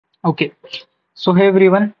Okay, so hey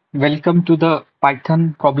everyone, welcome to the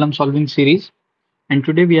Python problem solving series. And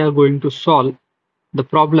today we are going to solve the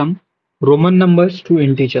problem Roman numbers to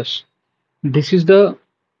integers. This is the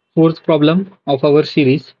fourth problem of our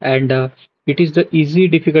series, and it is the easy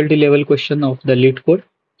difficulty level question of the Leetcode.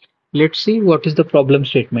 Let's see what is the problem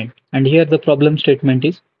statement. And here the problem statement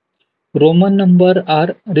is Roman number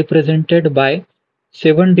are represented by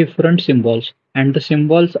seven different symbols, and the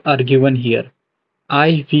symbols are given here.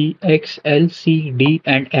 I, V, X, L, C, D,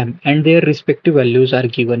 and M, and their respective values are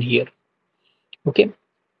given here. Okay.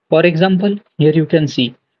 For example, here you can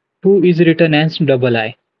see 2 is written as double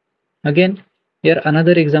I. Again, here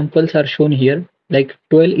another examples are shown here, like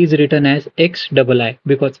 12 is written as X double I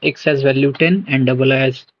because X has value 10 and double I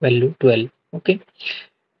has value 12. Okay,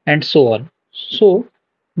 and so on. So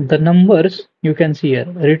the numbers you can see here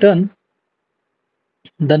written,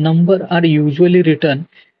 the number are usually written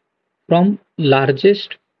from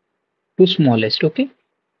largest to smallest. Okay,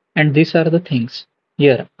 and these are the things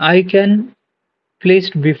here I can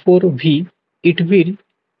placed before V, it will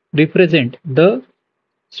represent the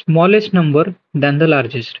smallest number than the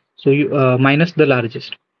largest, so you minus the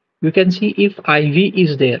largest. You can see if IV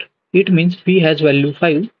is there, it means V has value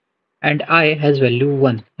 5 and I has value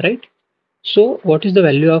 1, right? So what is the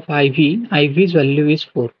value of IV? IV's value is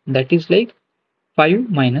 4, that is like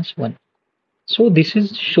 5 minus 1. So this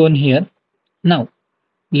is shown here. Now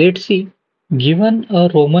let's see, given a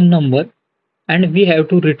Roman number and we have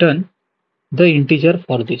to return the integer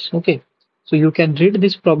for this. Okay, so you can read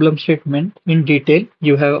this problem statement in detail.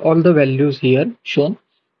 You have all the values here shown.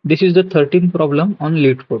 This is the 13th problem on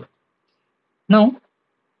Leetcode. Now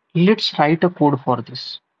let's write a code for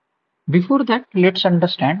this. Before that, let's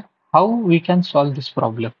understand how we can solve this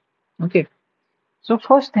problem. Okay, so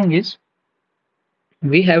first thing is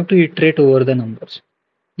we have to iterate over the numbers.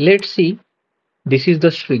 Let's see, this is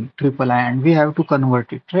the string triple I and we have to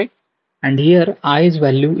convert it, right? And here i's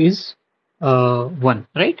value is 1,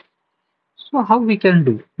 right? So how we can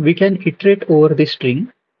do? We can iterate over the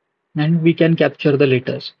string and we can capture the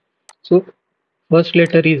letters. So first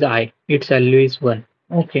letter is I, its value is 1.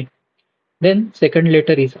 Okay. Then second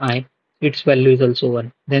letter is I, its value is also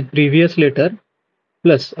 1. Then previous letter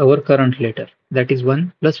plus our current letter, that is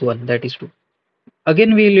 1 plus 1, that is 2.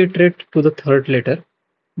 Again we will iterate to the third letter,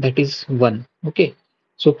 that is 1. Okay.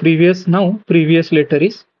 So previous letter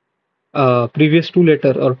is previous two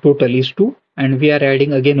letter or total is 2 and we are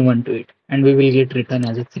adding again 1 to it and we will get written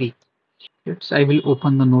as a 3. Yes, I will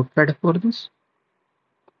open the notepad for this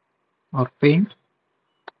or paint.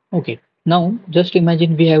 Okay, now just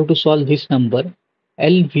imagine we have to solve this number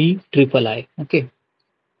LV triple I. Okay,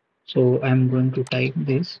 so I'm going to type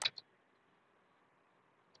this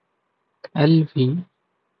LV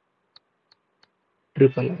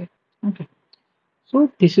triple I. Okay,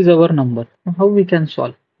 so this is our number. How we can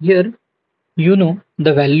solve? Here, you know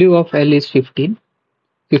the value of L is 50.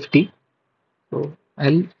 So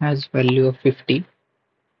L has value of 50.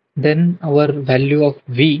 Then our value of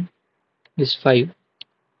V is 5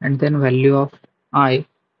 and then value of I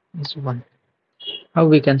is 1. How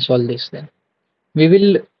we can solve this then? We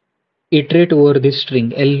will iterate over this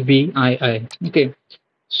string LVII. Okay,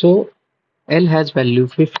 so L has value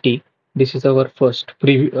 50. This is our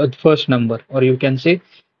first number, or you can say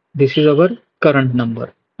this is our current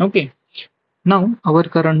number. Okay, now our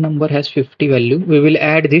current number has 50 value. We will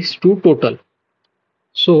add this to total.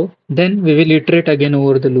 So then we will iterate again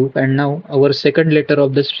over the loop, and now our second letter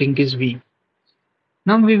of the string is V.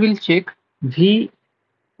 Now we will check V.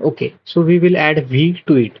 Okay, so we will add V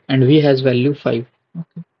to it, and V has value 5.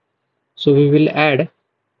 Okay. So we will add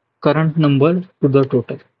current number to the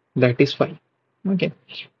total, that is 5. Okay,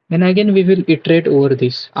 then again we will iterate over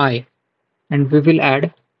this I and we will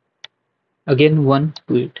add again 1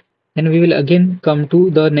 to it. Then we will again come to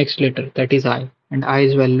the next letter, that is I, and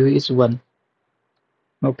I's value is 1.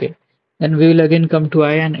 Okay, then we will again come to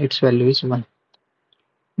I and its value is 1.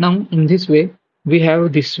 Now in this way we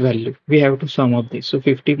have this value, we have to sum up this, so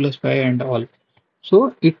 50 plus 5 and all,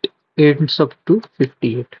 so it ends up to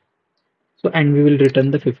 58. So and we will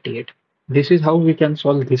return the 58. This is how we can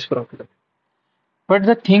solve this problem. But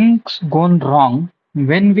the things gone wrong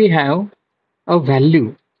when we have a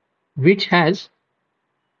value which has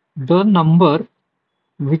the number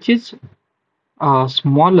which is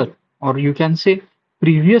smaller, or you can say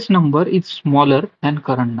previous number is smaller than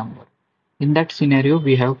current number. In that scenario,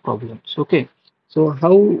 we have problems. Okay, so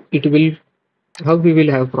how we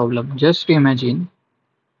will have problem? Just imagine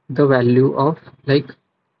the value of like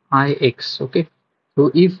ix. Okay,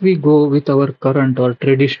 so if we go with our current or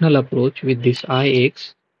traditional approach with this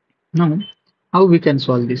ix, now how we can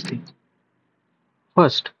solve this thing?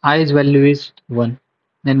 first i's value is 1,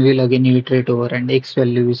 then we'll again iterate over and x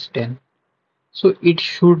value is 10. So it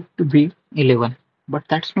should be 11, but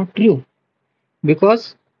that's not true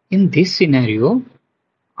because in this scenario,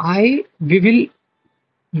 I we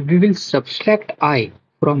will subtract I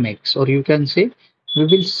from x, or you can say we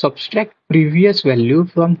will subtract previous value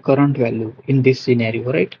from current value in this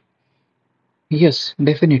scenario, right? Yes,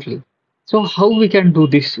 definitely. So how we can do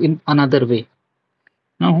this in another way?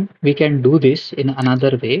 Now we can do this in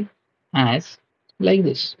another way as like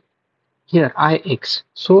this. Here ix.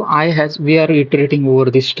 So I has we are iterating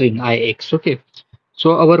over this string ix. Okay.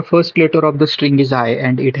 So our first letter of the string is I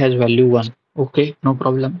and it has value 1. Okay, no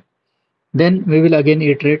problem. Then we will again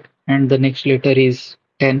iterate and the next letter is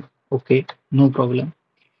 10. Okay, no problem.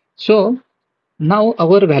 So now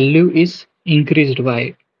our value is increased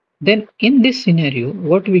by. Then in this scenario,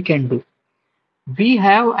 what we can do? We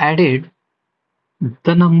have added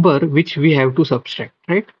the number which we have to subtract,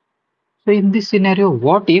 right? So in this scenario,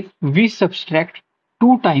 what if we subtract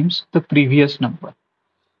 2 times the previous number?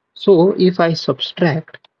 So if I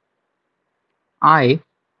subtract I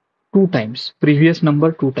 2 times, previous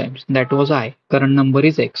number 2 times, that was I, current number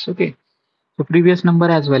is x, okay? So previous number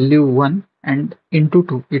has value 1 and into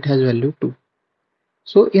 2, it has value 2.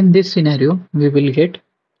 So in this scenario, we will get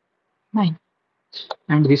 9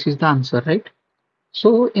 and this is the answer, right?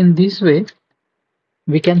 So in this way,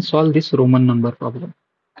 we can solve this Roman number problem.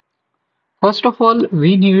 First of all,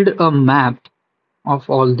 we need a map of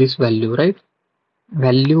all this value, right?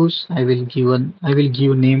 Values, I will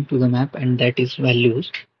give name to the map and that is values.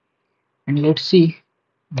 And let's see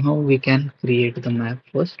how we can create the map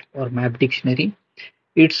first or map dictionary.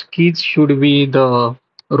 Its keys should be the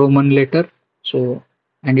Roman letter. So,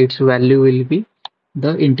 and its value will be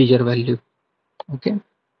the integer value. Okay.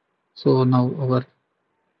 So now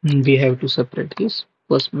we have to separate this.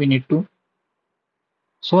 First we need to.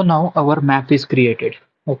 So now our map is created.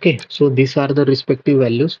 Okay. So these are the respective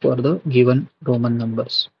values for the given Roman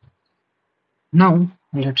numbers. Now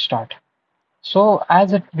let's start. So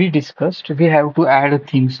as we discussed, we have to add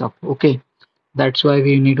things up. Okay. That's why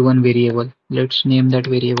we need one variable. Let's name that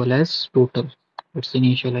variable as total. Let's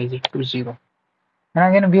initialize it to 0.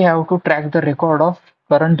 And again, we have to track the record of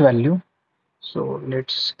current value. So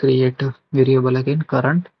let's create a variable again,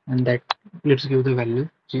 current, and that let's give the value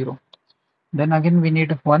 0. Then again, we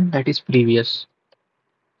need one that is previous.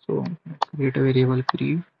 So let's create a variable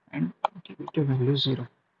pre and give it a value 0.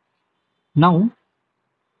 Now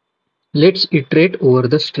let's iterate over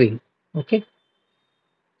the string. Okay.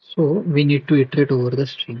 So we need to iterate over the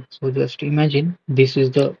string. So just imagine this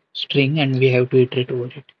is the string and we have to iterate over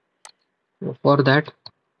it. So for that,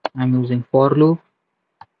 I'm using for loop.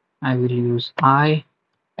 I will use I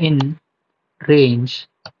in range.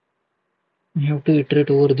 I have to iterate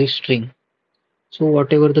over this string. So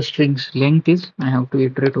whatever the string's length is, I have to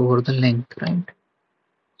iterate over the length, right?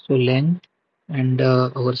 So length and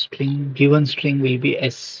our string, given string will be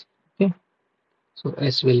s. Okay. So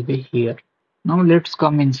s will be here. Now let's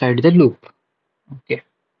come inside the loop. Okay.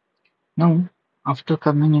 Now after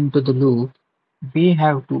coming into the loop, we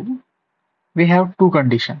have to we have two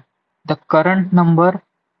conditions. The current number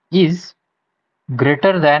is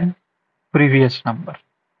greater than previous number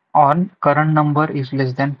or current number is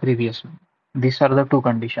less than previous number. These are the two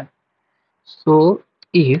conditions. So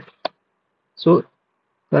if so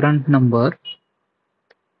current number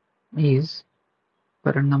is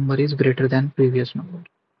greater than previous number.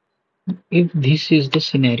 If this is the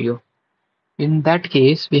scenario, in that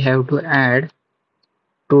case we have to add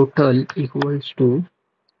total equals to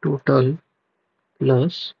total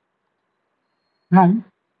plus. Now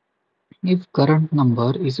if current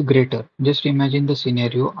number is greater, just imagine the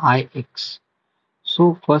scenario ix.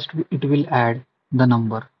 So first it will add the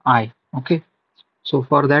number I. Okay. So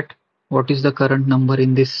for that, what is the current number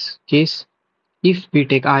in this case? If we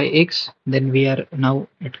take ix, then we are now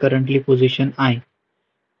at currently position I.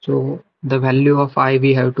 So the value of I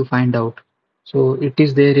we have to find out. So it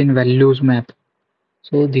is there in values map.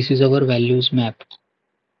 So this is our values map.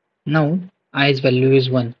 Now i's value is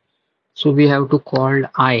 1. So we have to call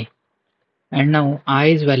I. And now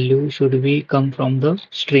i's value should be come from the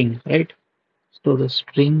string, right? So the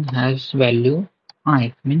string has value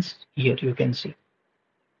I, means here you can see.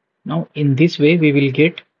 Now in this way we will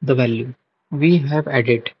get the value. We have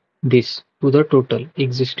added this to the total,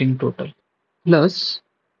 existing total. Plus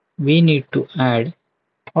we need to add,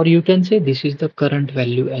 or you can say this is the current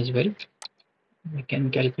value as well. We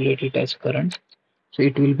can calculate it as current. So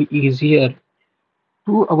it will be easier.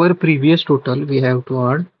 To our previous total we have to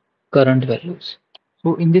add current values.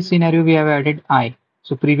 So in this scenario we have added I.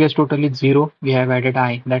 So previous total is 0. We have added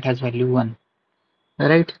I that has value 1.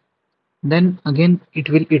 right? Then again it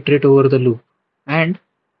will iterate over the loop and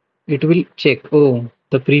it will check, oh,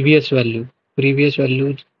 the previous value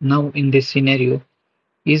now in this scenario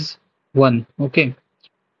is 1. Okay,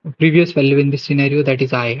 previous value in this scenario, that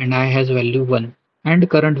is I, and I has value 1, and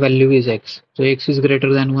current value is x, so x is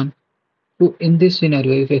greater than 1. So in this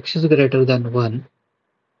scenario, if x is greater than 1,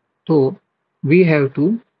 so we have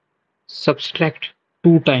to subtract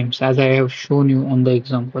 2 times, as I have shown you on the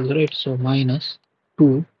examples, right? So minus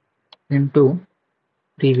 2 into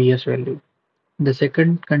previous value. The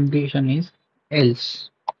second condition is else.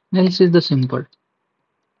 Else is the simple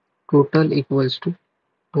total equals to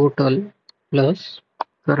total plus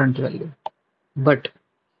current value. But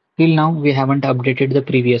till now we haven't updated the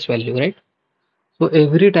previous value, right? So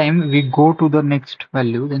every time we go to the next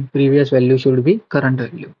value, then previous value should be current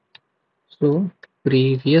value. So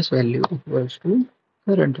previous value equals to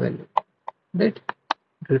current value, right?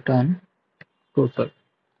 Return total.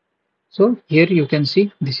 So here you can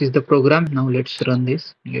see this is the program. Now let's run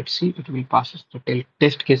this. Let's see it will pass us the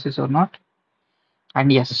test cases or not.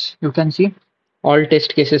 And yes, you can see all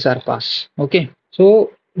test cases are pass. Okay.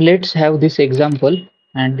 So let's have this example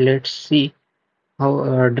and let's see how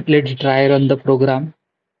let's try run the program.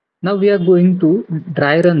 Now we are going to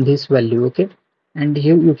dry run this value, okay? And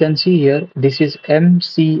here you can see here, this is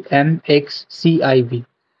MCMXCIB,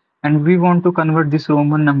 and we want to convert this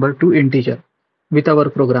Roman number to integer with our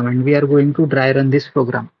program, and we are going to dry run this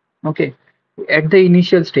program, okay? At the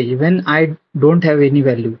initial stage, when I don't have any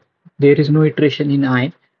value, there is no iteration in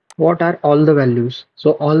I, what are all the values?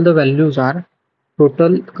 So all the values are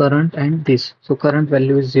total, current, and this. So current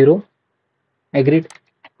value is 0, agreed,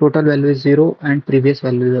 total value is 0 and previous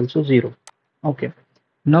value is also 0. Okay,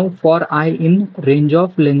 now for I in range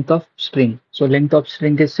of length of string, so length of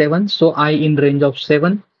string is 7, so I in range of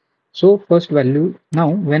 7. So first value, now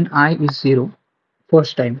when I is 0,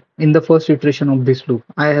 first time in the first iteration of this loop,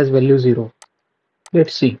 I has value 0.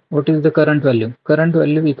 Let's see what is the current value. Current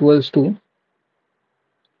value equals to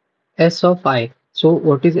s of I. So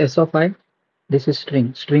what is s of I? This is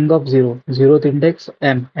string of 0, 0th index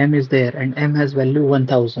m is there, and m has value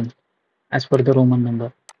 1000 as per the Roman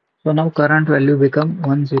number. So now current value become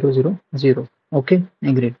 1000. Okay,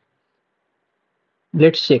 agreed.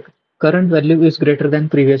 Let's check. Current value is greater than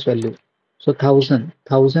previous value. So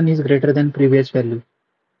 1000 is greater than previous value.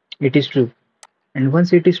 It is true. And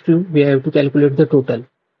once it is true, we have to calculate the total.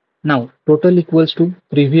 Now total equals to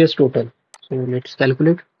previous total. So let's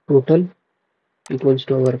calculate total equals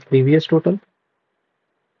to our previous total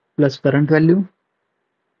plus current value.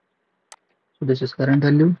 So this is current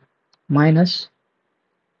value minus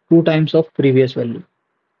 2 times of previous value.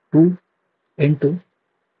 2 into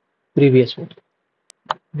previous value.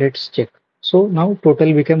 Let's check. So now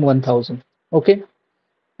total became 1000. Okay.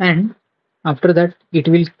 And after that, it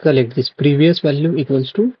will collect this previous value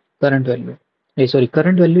equals to current value. Sorry,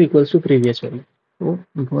 current value equals to previous value. So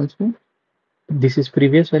equals to, this is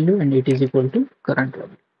previous value and it is equal to current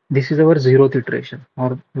value. This is our 0th iteration,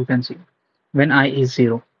 or you can see when I is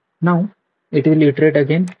 0. Now it will iterate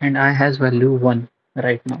again and I has value 1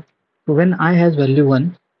 right now. So when I has value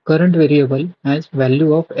 1, current variable has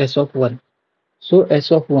value of s of 1. So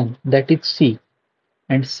s of 1, that is c,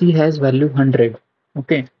 and c has value 100.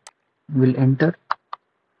 Okay, we'll enter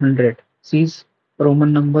 100. C's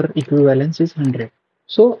Roman number equivalence is 100.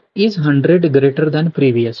 So is 100 greater than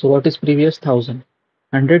previous? So what is previous? 1000.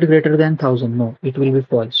 100 greater than 1000? No, it will be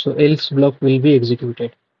false. So else block will be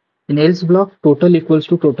executed. In else block, total equals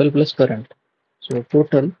to total plus current. So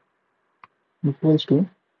total equals to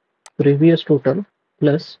previous total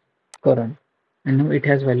plus current. And now it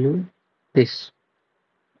has value this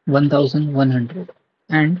 1100,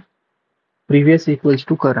 and previous equals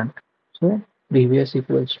to current. So previous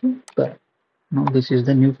equals to current. Now this is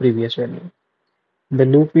the new previous value. The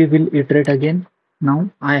loop we will iterate again. Now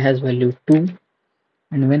I has value 2,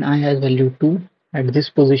 and when I has value 2, at this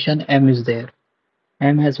position m is there.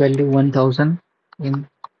 M has value 1000 in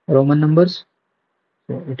Roman numbers.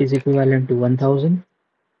 So it is equivalent to 1000.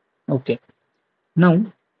 Okay. Now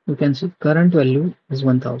you can see current value is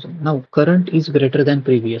 1000. Now current is greater than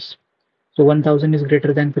previous. So 1000 is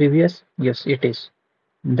greater than previous. Yes, it is.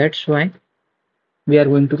 That's why we are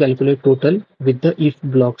going to calculate total with the if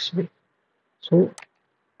blocks way. So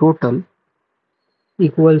total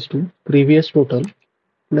equals to previous total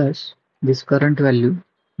plus this current value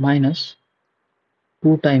minus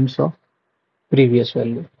 2 times of previous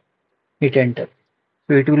value. Hit enter.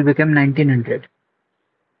 So it will become 1900.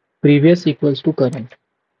 Previous equals to current.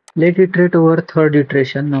 Let iterate over third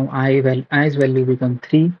iteration. Now i's value become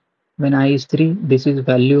 3. When I is 3, this is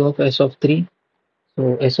value of s of 3.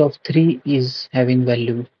 So S of 3 is having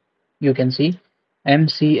value. You can see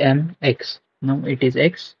MCMX. Now it is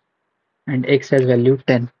X and X has value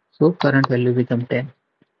 10. So current value become 10.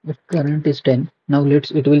 If current is 10, now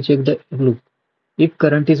it will check the loop. If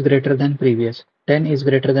current is greater than previous, 10 is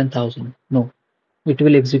greater than 1000. No, it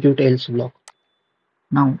will execute else block.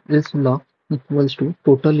 Now else block equals to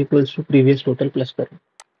total equals to previous total plus current.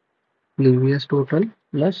 Previous total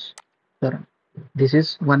plus current. This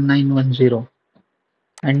is 1910.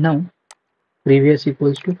 And now previous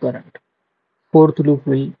equals to current. Fourth loop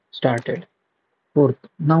will started. Fourth.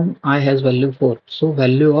 Now I has value 4. So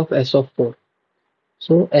value of S of 4.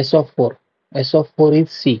 So S of 4. S of 4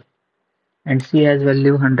 is C. And C has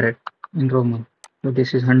value 100 in Roman. So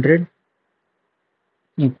this is 100.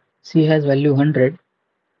 If C has value 100,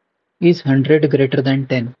 is 100 greater than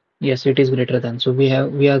 10? Yes, it is greater than. So we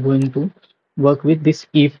are going to work with this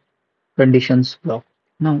if conditions block.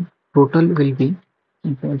 Now total will be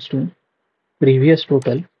equals to previous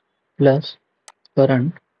total plus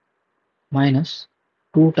current minus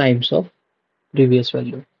 2 times of previous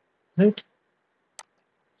value, right?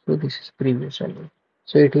 So this is previous value.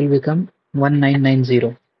 So it will become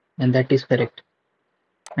 1990 and that is correct.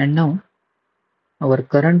 And now our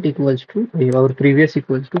current equals to our previous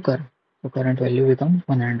equals to current. So current value becomes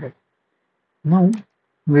 100. Now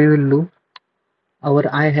we will look our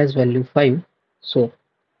I has value 5. So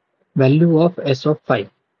value of S of 5.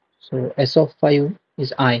 So S of 5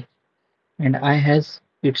 is I and I has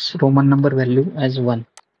its Roman number value as 1.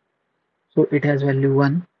 So it has value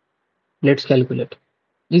 1. Let's calculate.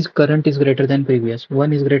 Is current is greater than previous?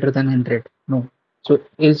 1 is greater than 100? No. So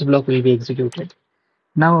else block will be executed.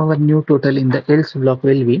 Now our new total in the else block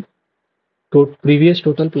will be previous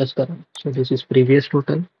total plus current. So this is previous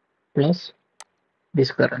total plus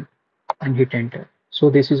this current and hit enter. So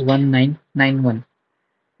this is 1991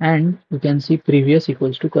 and you can see previous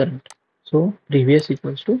equals to current. So previous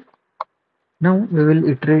equals to, now we will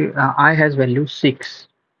iterate, I has value 6.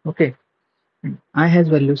 Okay, I has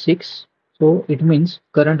value 6. So it means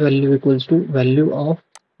current value equals to value of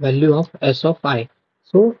S of I.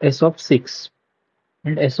 So S of 6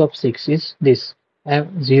 and S of 6 is this. I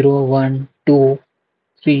have 0, 1, 2,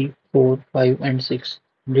 3, 4, 5 and 6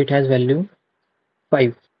 and it has value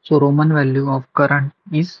 5. So Roman value of current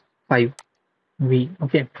is 5 V.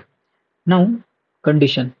 Okay. Now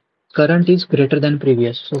condition. Current is greater than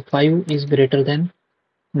previous. So 5 is greater than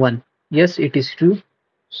 1. Yes, it is true.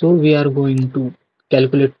 So we are going to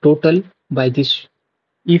calculate total by this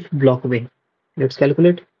if block way. Let's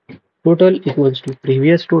calculate. Total equals to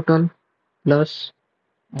previous total plus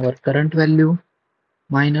our current value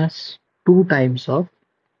minus 2 times of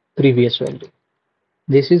previous value.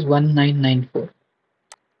 This is 1994.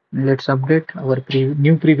 Let's update our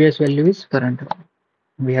new previous value is current value.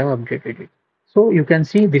 We have updated it. So you can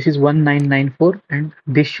see this is 1994 and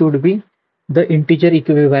this should be the integer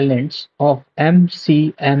equivalents of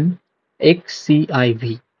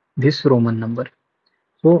MCMXCIV, this Roman number.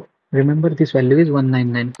 So remember this value is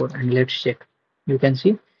 1994 and let's check. You can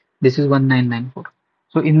see this is 1994.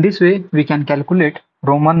 So in this way we can calculate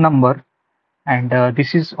Roman number and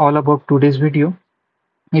this is all about today's video.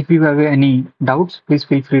 If you have any doubts, please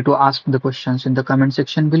feel free to ask the questions in the comment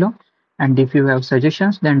section below. And if you have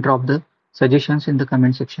suggestions, then drop the suggestions in the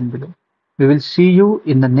comment section below. We will see you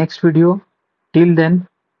in the next video. Till then,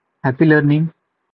 happy learning.